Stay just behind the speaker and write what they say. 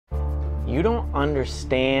you don't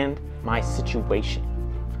understand my situation.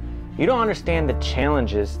 You don't understand the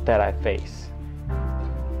challenges that I face.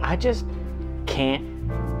 I just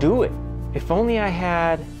can't do it. If only I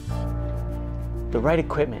had the right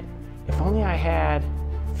equipment. If only I had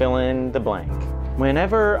fill in the blank.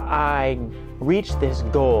 Whenever I reach this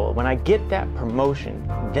goal, when I get that promotion,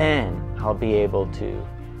 then I'll be able to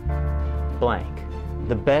blank.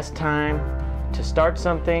 The best time to start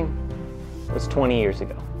something was 20 years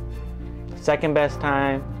ago. The second best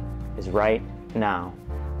time is right now.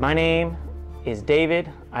 My name is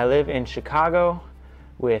David. I live in Chicago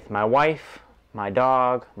with my wife, my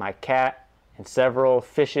dog, my cat, and several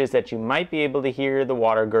fishes that you might be able to hear the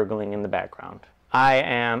water gurgling in the background. I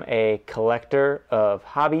am a collector of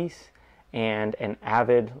hobbies and an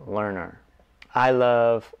avid learner. I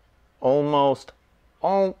love almost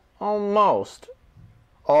all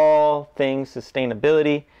things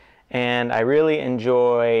sustainability, and I really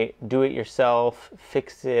enjoy do-it-yourself,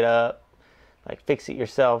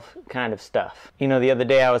 fix-it-yourself kind of stuff. You know, the other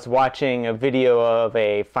day I was watching a video of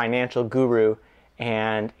a financial guru,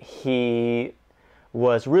 and he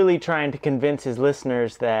was really trying to convince his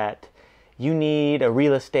listeners that you need a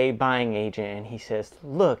real estate buying agent. And he says,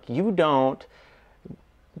 look, you don't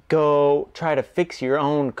go try to fix your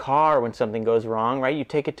own car when something goes wrong, right? You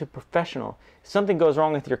take it to a professional. If something goes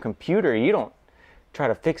wrong with your computer, you don't try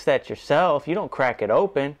to fix that yourself. You don't crack it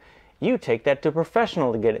open. You take that to a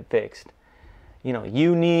professional to get it fixed. You know,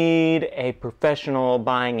 you need a professional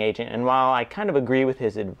buying agent. And while I kind of agree with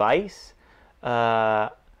his advice, I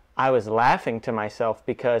was laughing to myself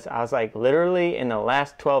because I was like, literally in the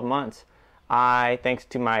last 12 months, I, thanks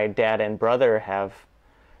to my dad and brother, have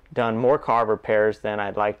done more car repairs than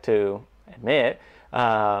I'd like to admit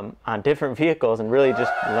on different vehicles, and really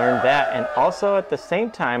just learned that. And also at the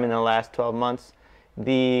same time in the last 12 months,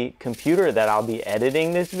 the computer that I'll be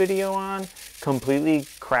editing this video on completely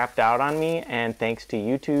crapped out on me, and thanks to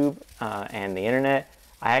YouTube and the internet,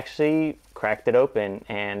 I actually cracked it open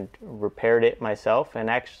and repaired it myself and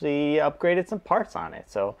actually upgraded some parts on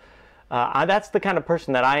it. So that's the kind of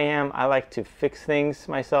person that I am. I like to fix things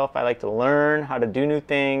myself. I like to learn how to do new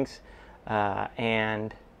things,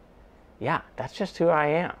 and yeah, that's just who I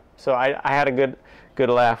am. So I had a good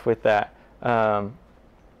laugh with that.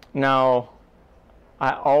 Now,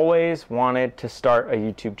 I always wanted to start a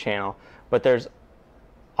YouTube channel, but there's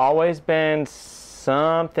always been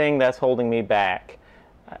something that's holding me back.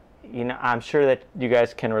 You know, I'm sure that you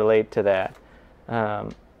guys can relate to that.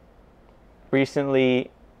 Recently,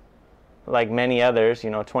 like many others, you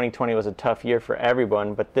know, 2020 was a tough year for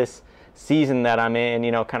everyone, but this season that I'm in,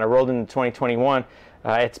 you know, kind of rolled into 2021,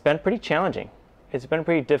 it's been pretty challenging. It's been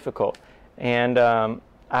pretty difficult. And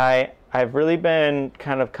I've really been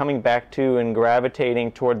kind of coming back to and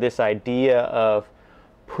gravitating toward this idea of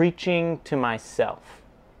preaching to myself.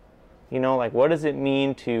 You know, like, what does it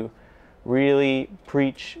mean to really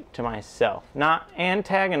preach to myself? Not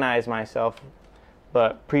antagonize myself,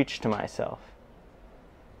 but preach to myself.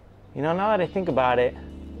 You know, now that I think about it,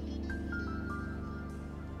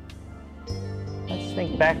 let's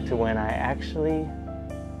think back to when I actually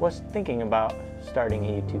was thinking about starting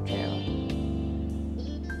a YouTube channel.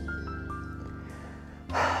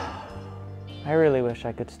 I really wish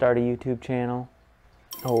I could start a YouTube channel.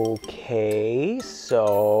 Okay,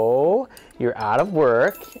 so you're out of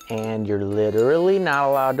work and you're literally not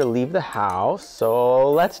allowed to leave the house,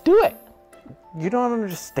 so let's do it. You don't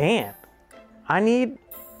understand. I need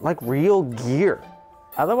like real gear.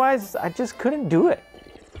 Otherwise, I just couldn't do it.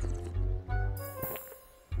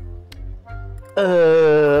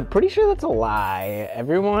 Pretty sure that's a lie.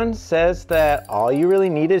 Everyone says that all you really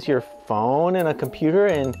need is your phone and a computer,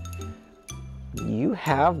 and you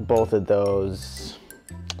have both of those.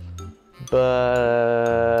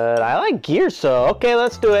 But I like gear, so okay,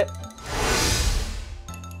 let's do it.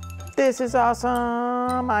 This is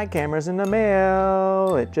awesome. My camera's in the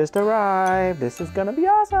mail. It just arrived. This is gonna be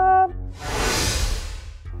awesome.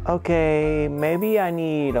 Okay, maybe I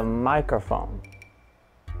need a microphone.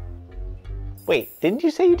 Wait, didn't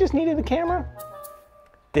you say you just needed a camera?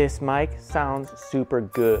 This mic sounds super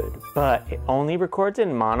good, but it only records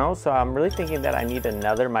in mono, so I'm really thinking that I need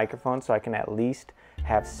another microphone so I can at least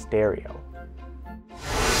have stereo.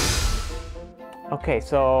 Okay,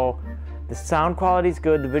 so the sound quality is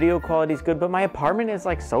good, the video quality is good, but my apartment is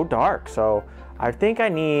like so dark, so I think I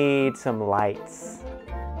need some lights.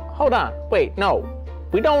 Hold on, wait, no,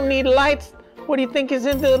 we don't need lights. What do you think is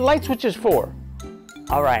in the light switches for?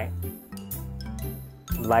 All right,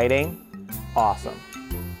 lighting, awesome.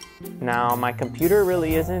 Now, my computer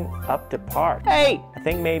really isn't up to par. Hey! I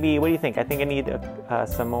think maybe, what do you think? I think I need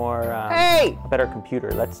some more, a better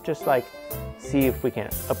computer. Let's just like, see if we can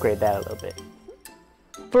upgrade that a little bit.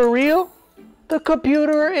 For real? The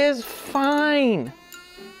computer is fine.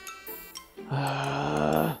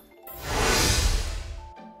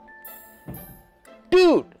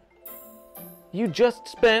 Dude! You just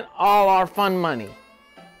spent all our fun money.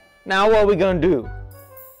 Now what are we gonna do?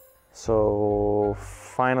 So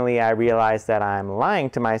finally I realized that I'm lying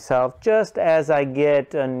to myself just as I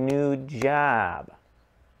get a new job.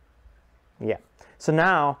 Yeah. So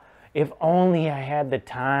now, if only I had the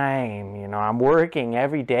time, you know, I'm working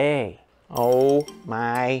every day. Oh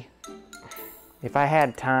my. If I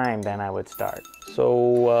had time, then I would start.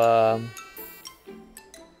 So,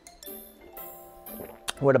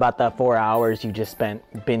 what about the 4 hours you just spent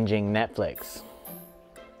binging Netflix?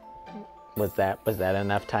 Was that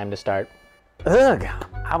enough time to start? Ugh,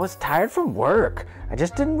 I was tired from work. I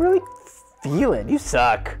just didn't really feel it. You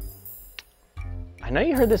suck. I know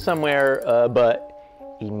you heard this somewhere, but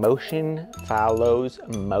emotion follows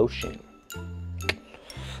motion.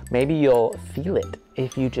 Maybe you'll feel it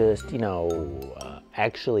if you just, you know,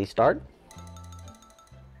 actually start.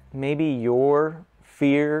 Maybe your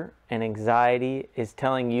fear and anxiety is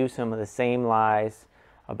telling you some of the same lies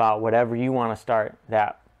about whatever you want to start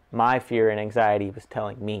that my fear and anxiety was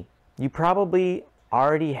telling me. You probably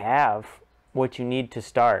already have what you need to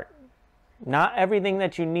start. Not everything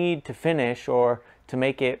that you need to finish or to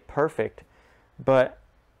make it perfect, but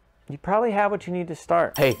you probably have what you need to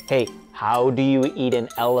start. Hey, how do you eat an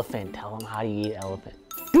elephant? Tell them how do you eat an elephant.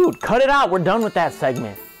 Dude, cut it out. We're done with that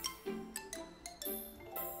segment.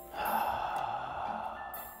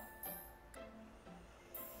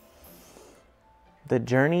 The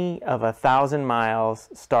journey of 1,000 miles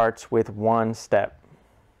starts with one step.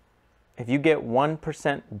 If you get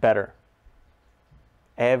 1% better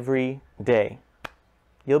every day,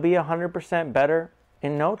 you'll be 100% better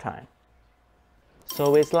in no time.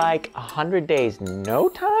 So it's like 100 days, no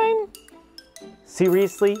time?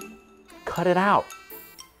 Seriously? Cut it out.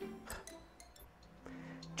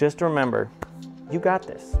 Just remember, you got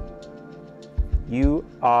this. You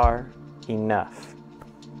are enough.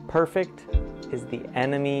 Perfect is the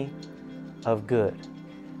enemy of good.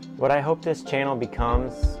 What I hope this channel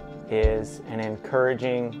becomes is an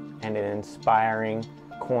encouraging and an inspiring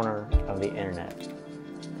corner of the internet.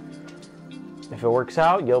 If it works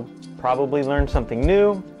out, you'll probably learn something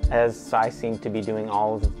new, as I seem to be doing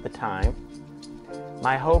all of the time.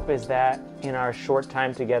 My hope is that in our short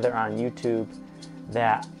time together on YouTube,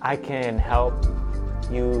 that I can help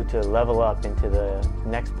you to level up into the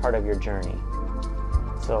next part of your journey.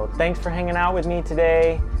 So thanks for hanging out with me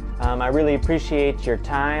today. I really appreciate your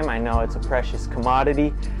time. I know it's a precious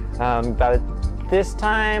commodity. But this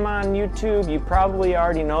time on YouTube, you probably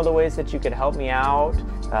already know the ways that you could help me out.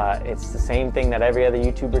 It's the same thing that every other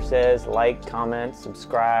YouTuber says: like, comment,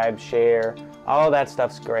 subscribe, share. All of that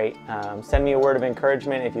stuff's great. Send me a word of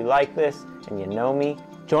encouragement if you like this and you know me.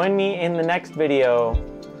 Join me in the next video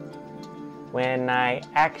when I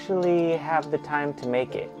actually have the time to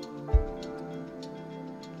make it.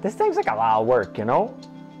 This thing's like a lot of work, you know?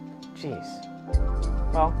 Jeez.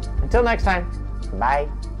 Well, until next time, bye.